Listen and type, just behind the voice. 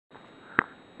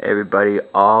everybody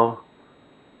all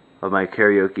of my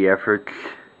karaoke efforts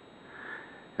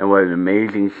and what an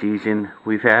amazing season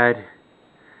we've had,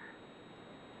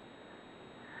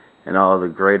 and all the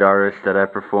great artists that I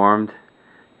performed.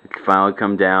 It's finally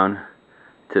come down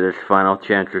to this final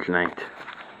Chancers night.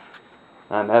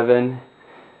 I'm Evan,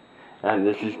 and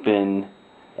this has been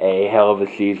a hell of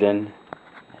a season.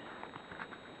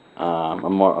 A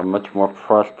much more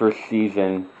prosperous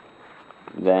season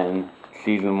than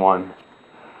season 1.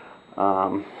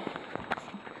 I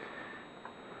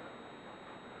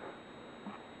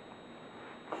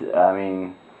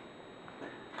mean,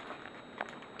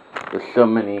 there's so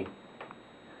many.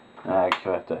 I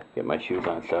actually have to get my shoes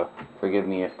on, so forgive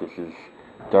me if this is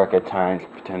dark at times.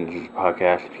 Pretend this is a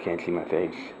podcast if you can't see my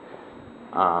face.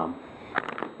 I'm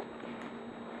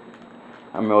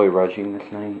really rushing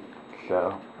this night,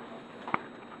 so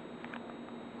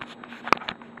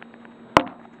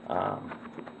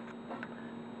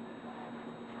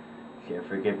yeah,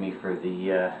 forgive me for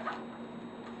the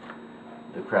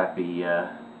crappy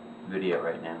video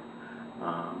right now.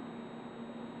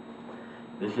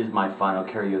 This is my final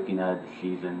karaoke night of the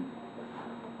season.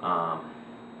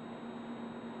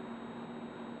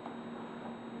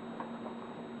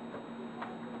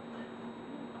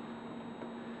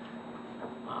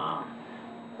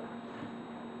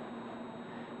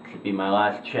 Should be my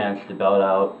last chance to belt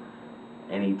out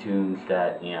any tunes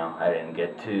that, you know, I didn't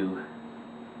get to.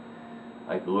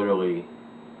 Like, literally,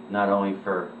 not only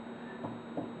for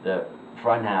the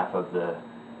front half of the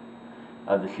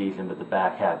season, but the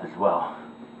back half as well.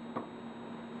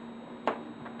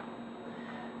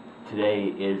 Today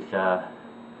is the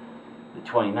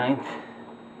 29th,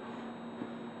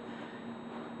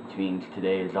 which means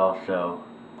today is also,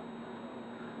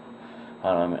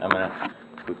 I'm gonna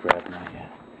quick grab my,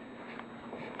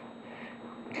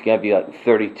 it's gotta be like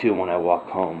 32 when I walk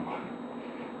home,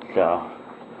 so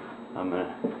I'm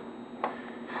gonna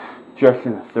dress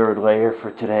in the 3rd layer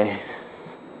for today.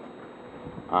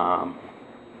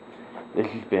 This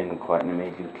has been quite an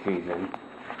amazing season.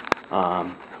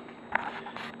 I'm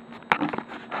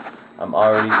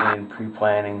already in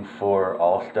pre-planning for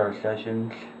All-Star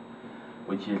Sessions,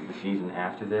 which is the season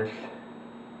after this.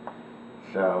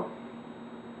 So,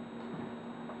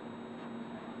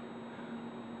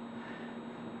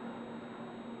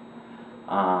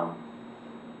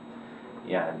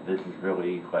 yeah, this is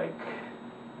really like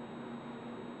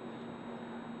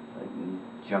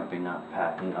jumping up,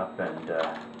 packing up, and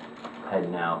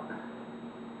heading out.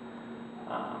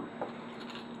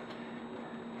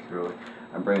 It's really,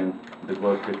 I'm bringing the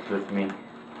glow sticks with me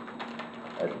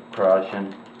as a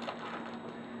precaution.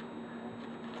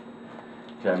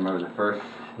 So I remember the first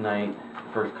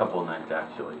couple of nights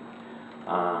actually, it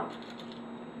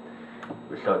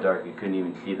was so dark you couldn't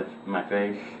even see my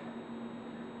face.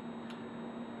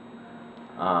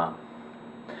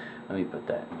 Let me put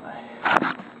that in my...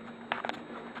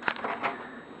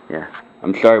 Yeah,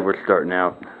 I'm sorry we're starting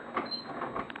out.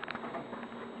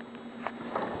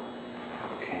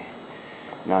 Okay,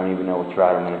 now I don't even know which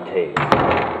route I'm going to take.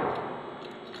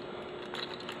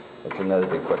 That's another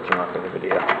big question mark in the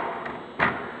video.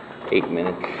 8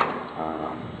 minutes.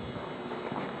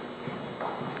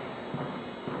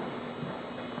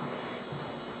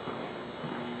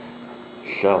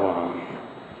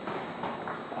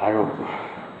 I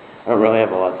don't really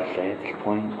have a lot to say at this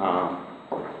point.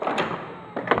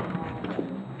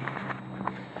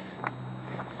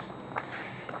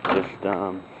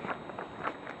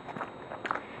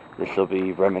 This will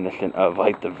be reminiscent of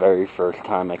like the very first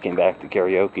time I came back to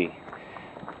karaoke.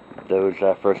 Those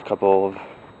first couple of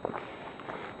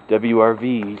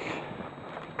WRVs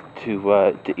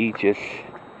to Aegis.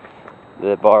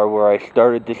 The bar where I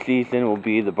started the season will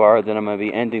be the bar that I'm going to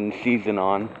be ending the season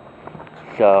on.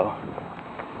 So,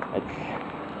 it's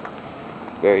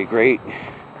very great.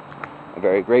 I'm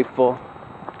very grateful.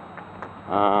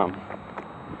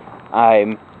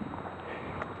 I'm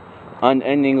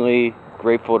unendingly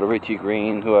grateful to Richie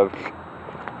Green, who have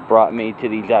brought me to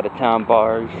these out-of-town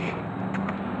bars,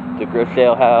 the Griff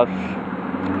Ale House.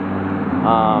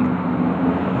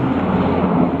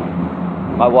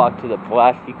 My walk to the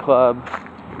Pulaski Club,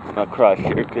 across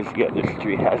here because the other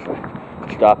street has a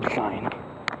stop sign.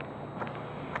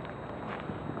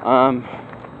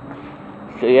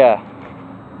 So yeah,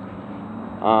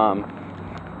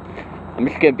 I'm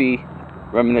just gonna be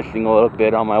reminiscing a little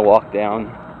bit on my walk down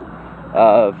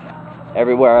of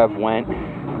everywhere I've went.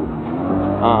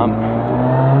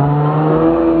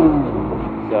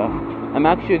 So I'm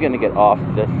actually gonna get off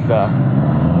this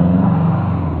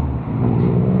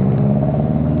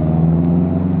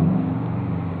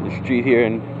street here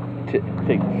in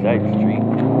take the side street,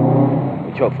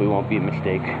 which hopefully won't be a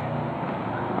mistake.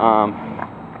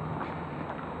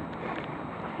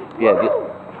 Yeah.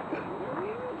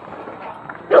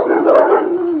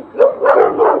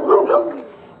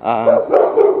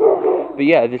 But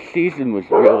yeah, this season was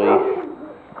really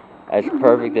as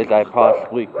perfect as I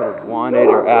possibly could have wanted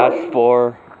or asked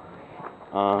for.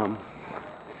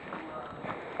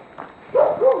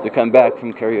 To come back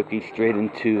from karaoke straight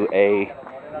into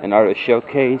an artist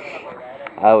showcase,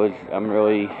 I'm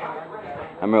really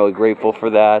grateful for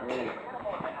that,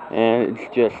 and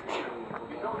it's just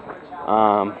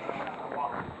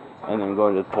and then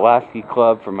going to the Pulaski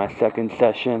Club for my second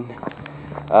session,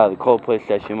 the Coldplay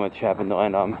session, which happened to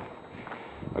land on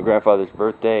my grandfather's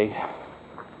birthday.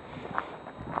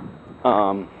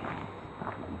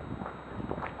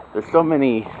 There's so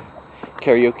many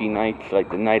karaoke nights, like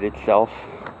the night itself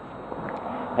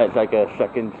has like a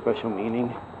second special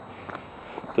meaning.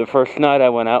 The first night I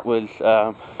went out was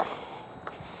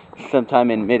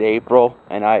sometime in mid-April,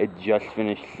 and I had just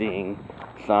finished seeing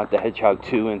Sonic the Hedgehog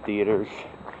 2 in theaters.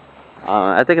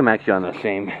 I think I'm actually on the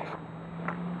same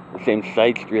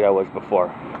side street I was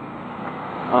before.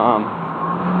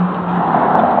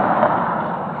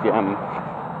 Yeah, I'm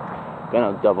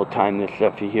gonna double time this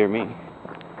if you hear me.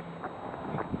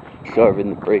 Sort of in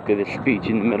the break of the speech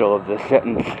in the middle of the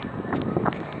sentence.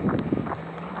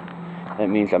 That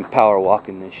means I'm power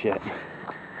walking this shit.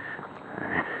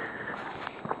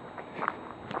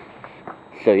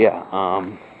 So yeah,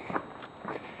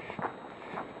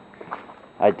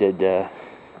 I did the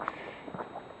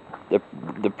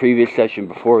previous session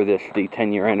before this, the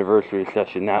 10-year anniversary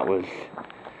session. That was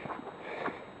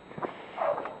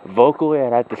vocally,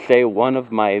 I'd have to say, one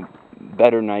of my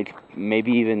better nights,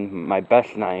 maybe even my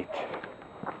best night.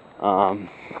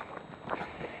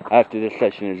 After this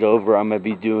session is over, I'm going to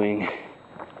be doing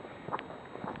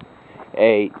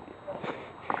a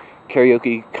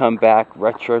karaoke comeback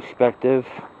retrospective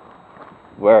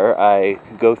where I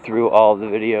go through all the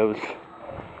videos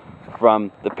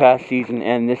from the past season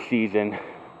and this season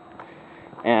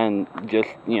and just,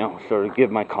 sort of give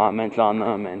my comments on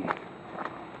them and,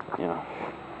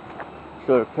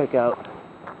 sort of pick out.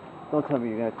 Don't tell me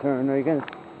you're going to turn. Are you going to?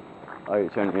 Oh, you're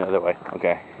turning the other way.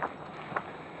 Okay.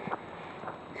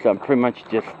 So I'm pretty much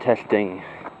just testing,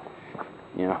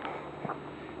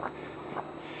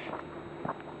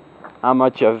 how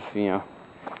much I've,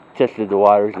 tested the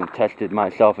waters and tested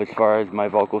myself as far as my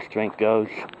vocal strength goes.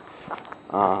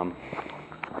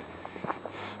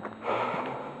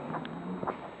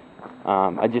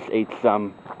 I just ate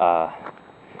some,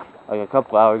 like a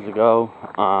couple hours ago.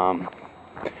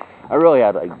 I really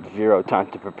had like zero time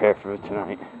to prepare for it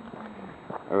tonight.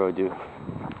 I really do.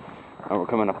 And we're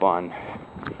coming up on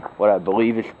what I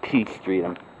believe is P Street.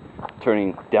 I'm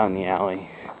turning down the alley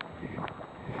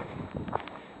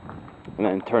and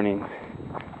then turning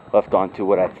left onto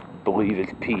what I believe is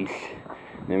Peace.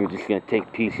 And then we're just going to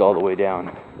take Peace all the way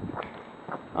down.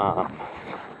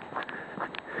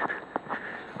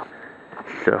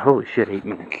 So, holy shit, 8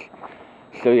 minutes.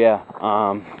 So, yeah,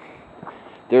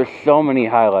 there's so many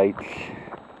highlights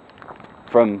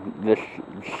from this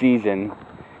season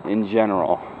in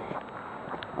general.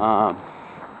 I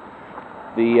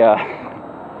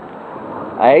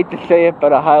hate to say it,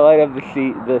 but a highlight of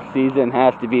the season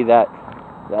has to be that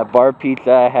bar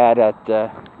pizza I had at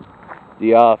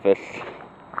the office.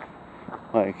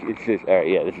 Like, it's just, alright,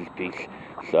 yeah, this is Peace.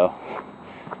 So,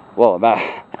 well,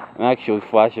 I'm actually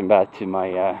flashing back to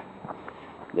my,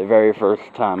 the very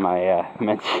first time I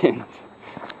mentioned,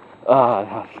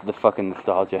 the fucking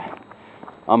nostalgia.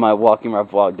 On my Walking Rap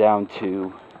vlog down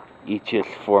to Eachus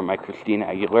for my Christina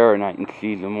Aguilera night in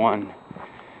season 1,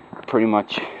 pretty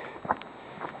much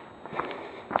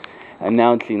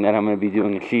announcing that I'm going to be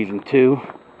doing a season 2.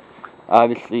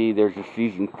 Obviously, there's a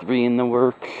season 3 in the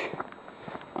works.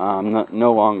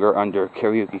 No longer under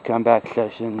karaoke comeback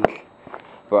sessions,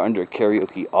 but under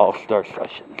karaoke all-star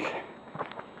sessions.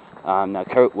 Now,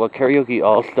 what karaoke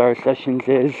all-star sessions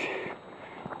is,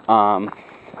 well,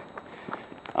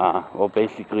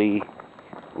 basically,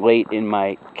 late in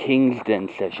my Kingston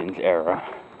sessions era,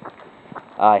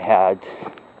 I had,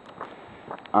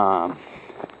 no,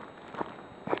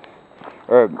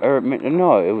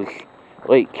 it was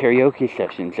late karaoke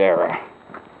sessions era,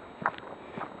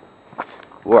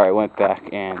 where I went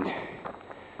back and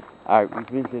I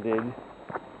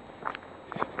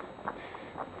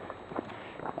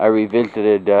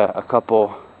revisited a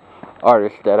couple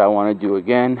artists that I want to do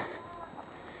again,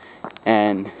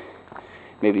 and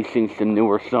maybe sing some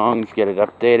newer songs, get it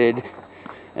updated.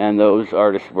 And those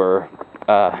artists were,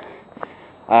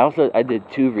 I did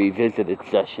 2 revisited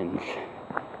sessions.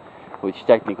 which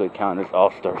technically count as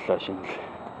all-star sessions.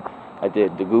 I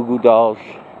did the Goo Goo Dolls,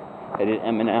 I did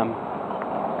Eminem,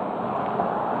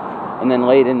 and then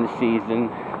late in the season,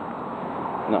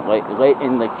 late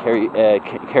in the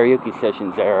karaoke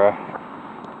sessions era,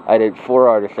 I did 4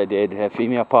 artists. I did a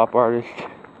female pop artist,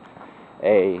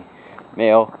 a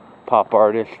male pop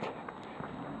artist,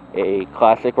 a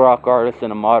classic rock artist,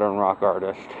 and a modern rock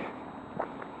artist.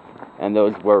 And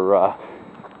those were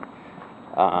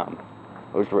not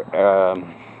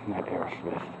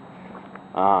Aerosmith,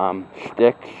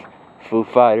 Styx, Foo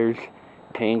Fighters,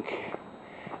 Pink,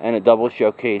 and a double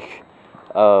showcase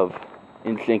of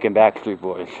NSYNC and Backstreet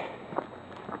Boys.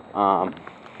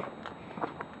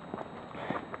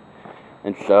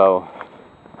 And so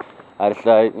I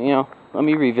decided, let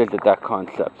me revisit that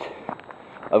concept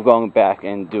of going back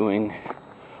and doing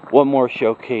one more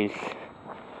showcase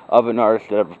of an artist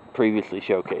that I've previously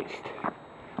showcased.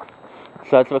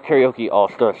 So that's what Karaoke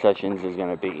All-Star Sessions is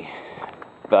going to be.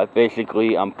 But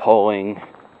basically, I'm polling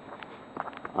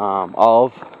all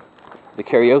of the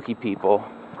karaoke people,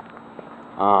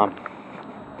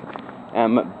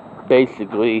 and I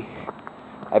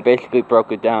basically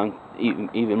broke it down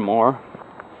even more,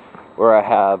 where I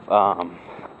have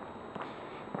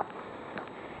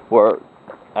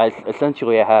I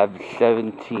have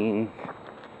 17,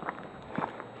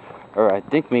 or I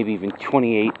think maybe even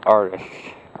 28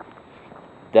 artists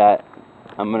that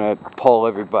I'm going to poll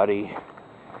everybody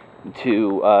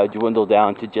to dwindle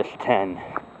down to just 10.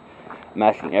 I'm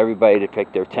asking everybody to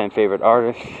pick their 10 favorite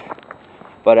artists,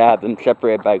 but I have them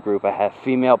separated by group. I have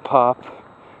female pop,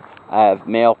 I have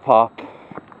male pop,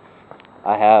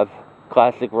 I have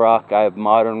classic rock, I have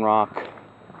modern rock,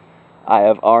 I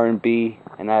have R&B,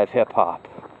 and I have hip-hop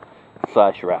 /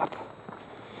 rap.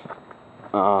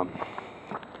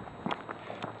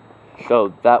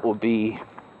 So that will be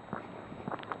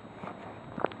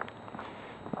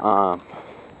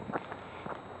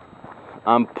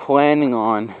I'm planning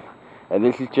on, and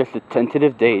this is just a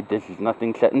tentative date, this is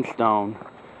nothing set in stone,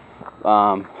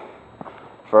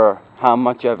 for how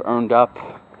much I've earned up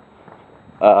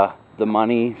the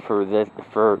money for this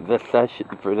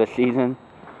season.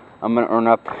 I'm gonna earn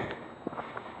up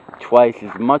twice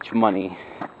as much money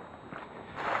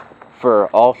for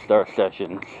All-Star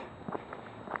Sessions,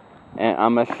 and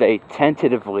I'm gonna say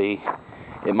tentatively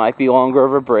it might be longer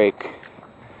of a break,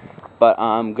 but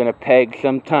I'm gonna peg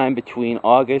sometime between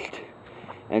August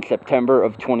and September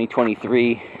of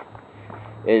 2023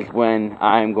 is when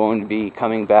I'm going to be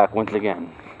coming back once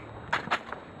again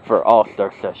for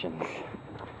All-Star Sessions.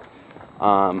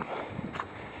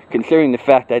 Considering the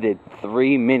fact I did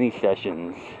 3 mini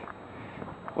sessions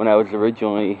when I was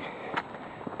originally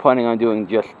planning on doing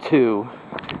just 2,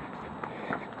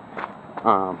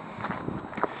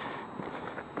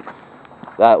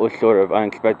 that was sort of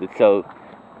unexpected. So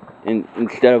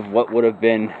instead of what would have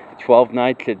been 12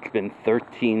 nights, it's been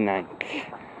 13 nights.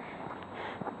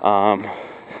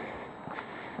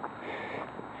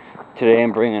 Today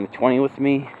I'm bringing a 20 with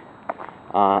me.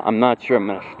 I'm not sure I'm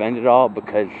going to spend it all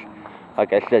because,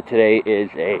 like I said, today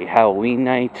is a Halloween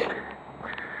night.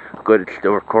 Good, it's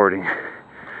still recording.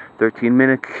 13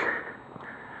 minutes.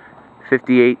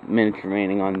 58 minutes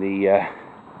remaining on the,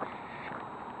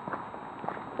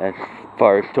 as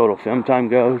far as total film time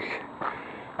goes.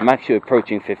 I'm actually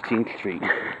approaching 15th Street.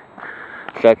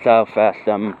 So that's how fast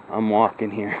I'm walking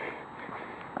here.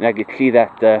 And I could see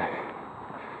that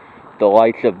the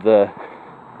lights of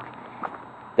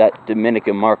that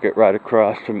Dominican market right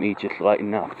across from me just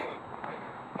lighting up.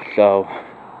 So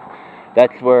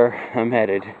that's where I'm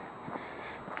headed.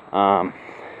 But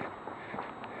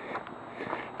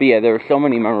yeah, there were so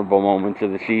many memorable moments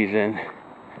of the season.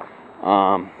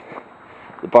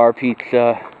 The bar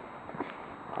pizza.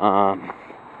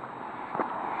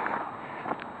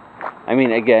 I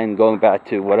mean, again, going back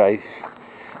to what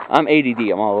I'm ADD,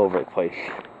 I'm all over the place.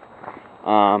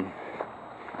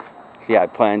 Yeah, I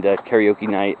planned a karaoke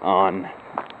night on,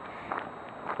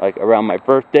 like, around my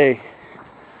birthday.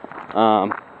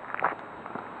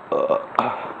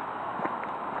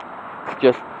 It's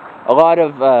just a lot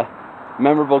of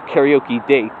memorable karaoke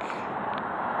dates.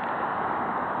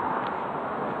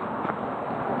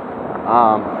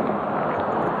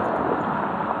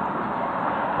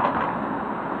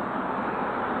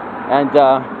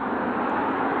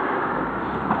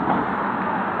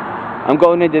 I'm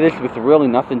going into this with really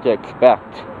nothing to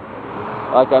expect.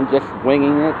 Like, I'm just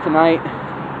winging it tonight.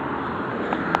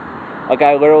 Like,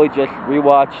 I literally just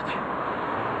rewatched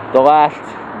the last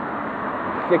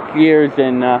 6 years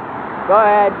and, go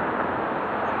ahead.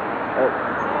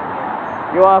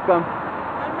 You're welcome. I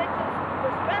went to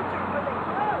the Spencer where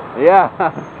they go. Yeah.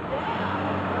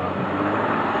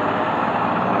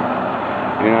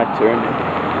 You're not turning.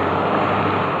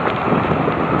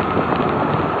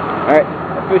 Alright,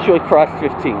 officially crossed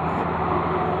 15th.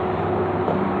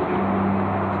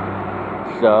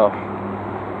 So,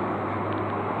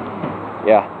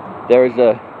 yeah, there's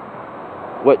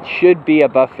what should be a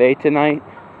buffet tonight,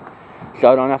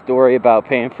 so I don't have to worry about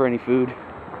paying for any food.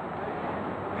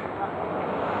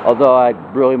 Although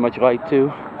I'd really much like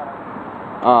to.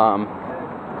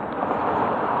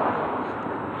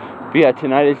 But yeah,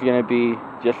 tonight is going to be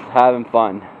just having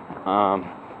fun.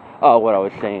 What I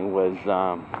was saying was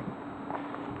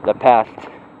the past.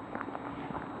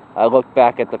 I look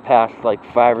back at the past like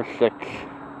 5 or 6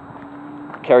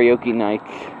 karaoke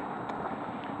nights,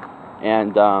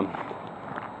 and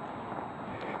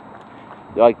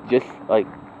just a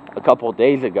couple of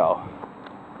days ago,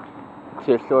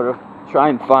 to sort of try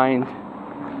and find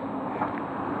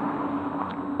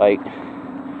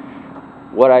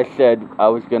what I said I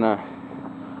was gonna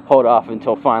hold off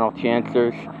until Final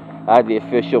Chancers. I had the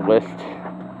official list.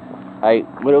 I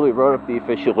literally wrote up the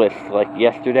official list like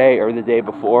yesterday or the day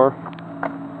before,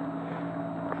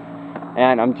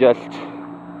 and I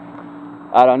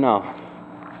don't know.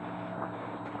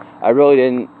 I really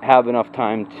didn't have enough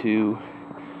time to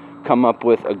come up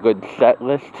with a good set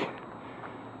list.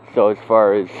 So as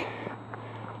far as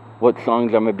what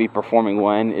songs I'm going to be performing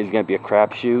when is going to be a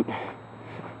crapshoot.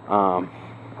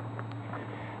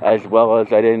 As well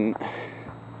as I didn't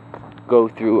go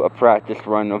through a practice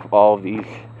run of all of these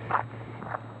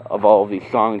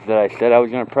songs that I said I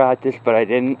was going to practice, but I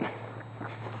didn't.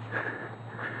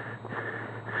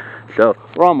 So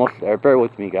we're almost there. Bear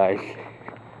with me, guys.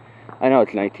 I know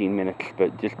it's 19 minutes,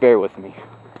 but just bear with me.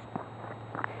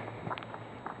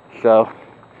 So,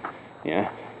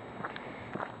 yeah.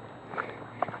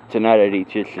 Tonight at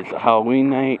Each's is a Halloween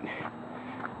night,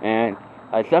 and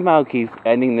I somehow keep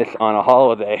ending this on a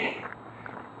holiday.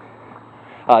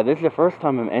 This is the first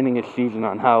time I'm ending a season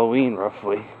on Halloween,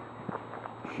 roughly.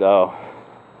 So,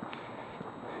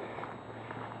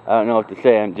 I don't know what to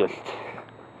say. I'm just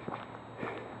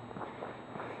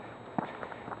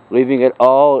leaving it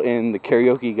all in the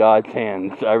karaoke god's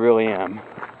hands. I really am.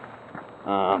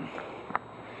 But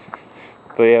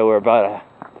yeah, we're about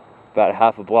a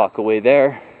half a block away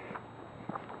there.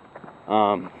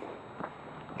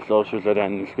 Socials are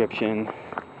down in the description.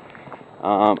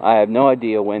 I have no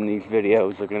idea when these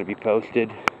videos are going to be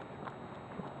posted.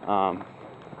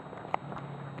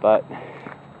 But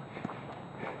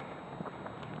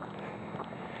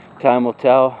time will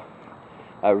tell.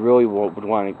 I really would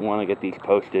want to get these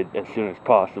posted as soon as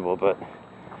possible, but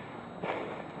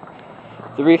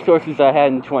the resources I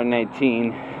had in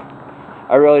 2019,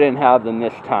 I really didn't have them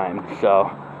this time, so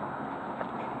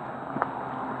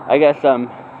I guess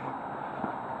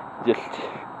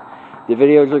the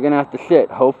videos are gonna have to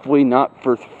sit. Hopefully not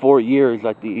for 4 years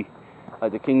like the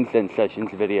King's Den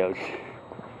Sessions videos.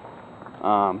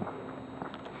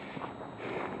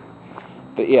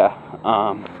 But yeah,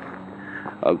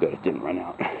 oh good, it didn't run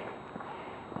out.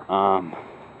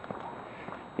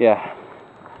 Yeah.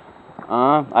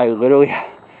 I literally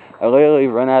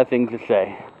run out of things to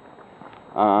say.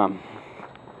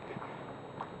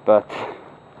 But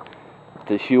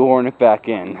to shoehorn it back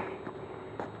in,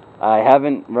 I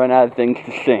haven't run out of things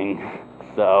to sing,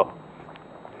 so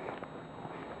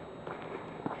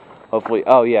hopefully.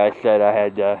 Oh yeah, I said I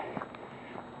had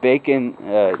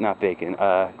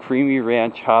creamy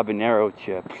ranch habanero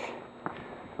chips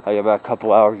like about a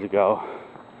couple hours ago,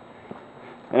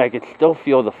 and I could still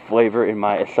feel the flavor in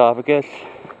my esophagus.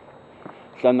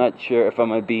 So I'm not sure if I'm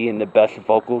gonna be in the best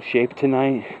vocal shape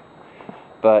tonight,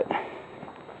 but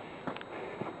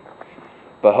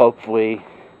hopefully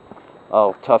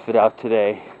I'll tough it out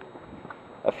today.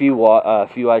 A few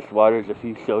iced waters, a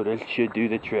few sodas should do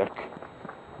the trick.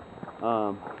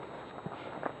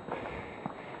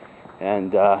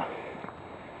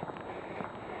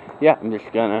 Yeah, I'm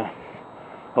just gonna.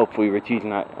 Hopefully Richie's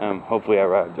not. Hopefully I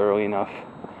arrived early enough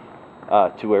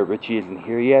to where Richie isn't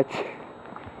here yet.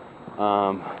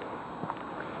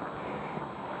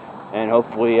 And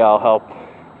hopefully I'll help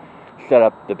set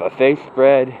up the buffet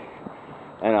spread.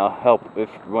 And I'll help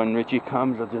when Richie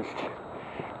comes, I'll just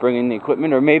bring in the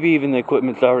equipment, or maybe even the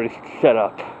equipment's already set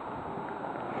up.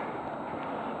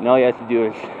 And all you have to do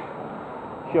is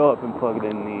show up and plug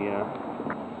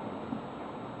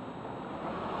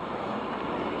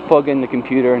in the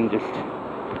computer and just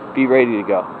be ready to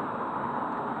go.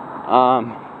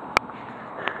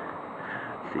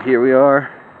 So here we are,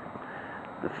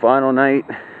 the final night,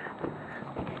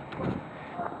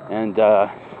 and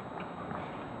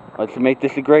let's make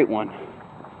this a great one.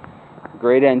 A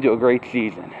great end to a great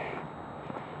season.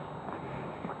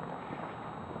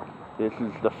 This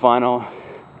is the final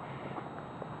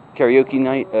karaoke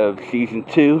night of season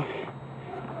 2.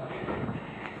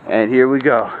 And here we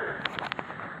go.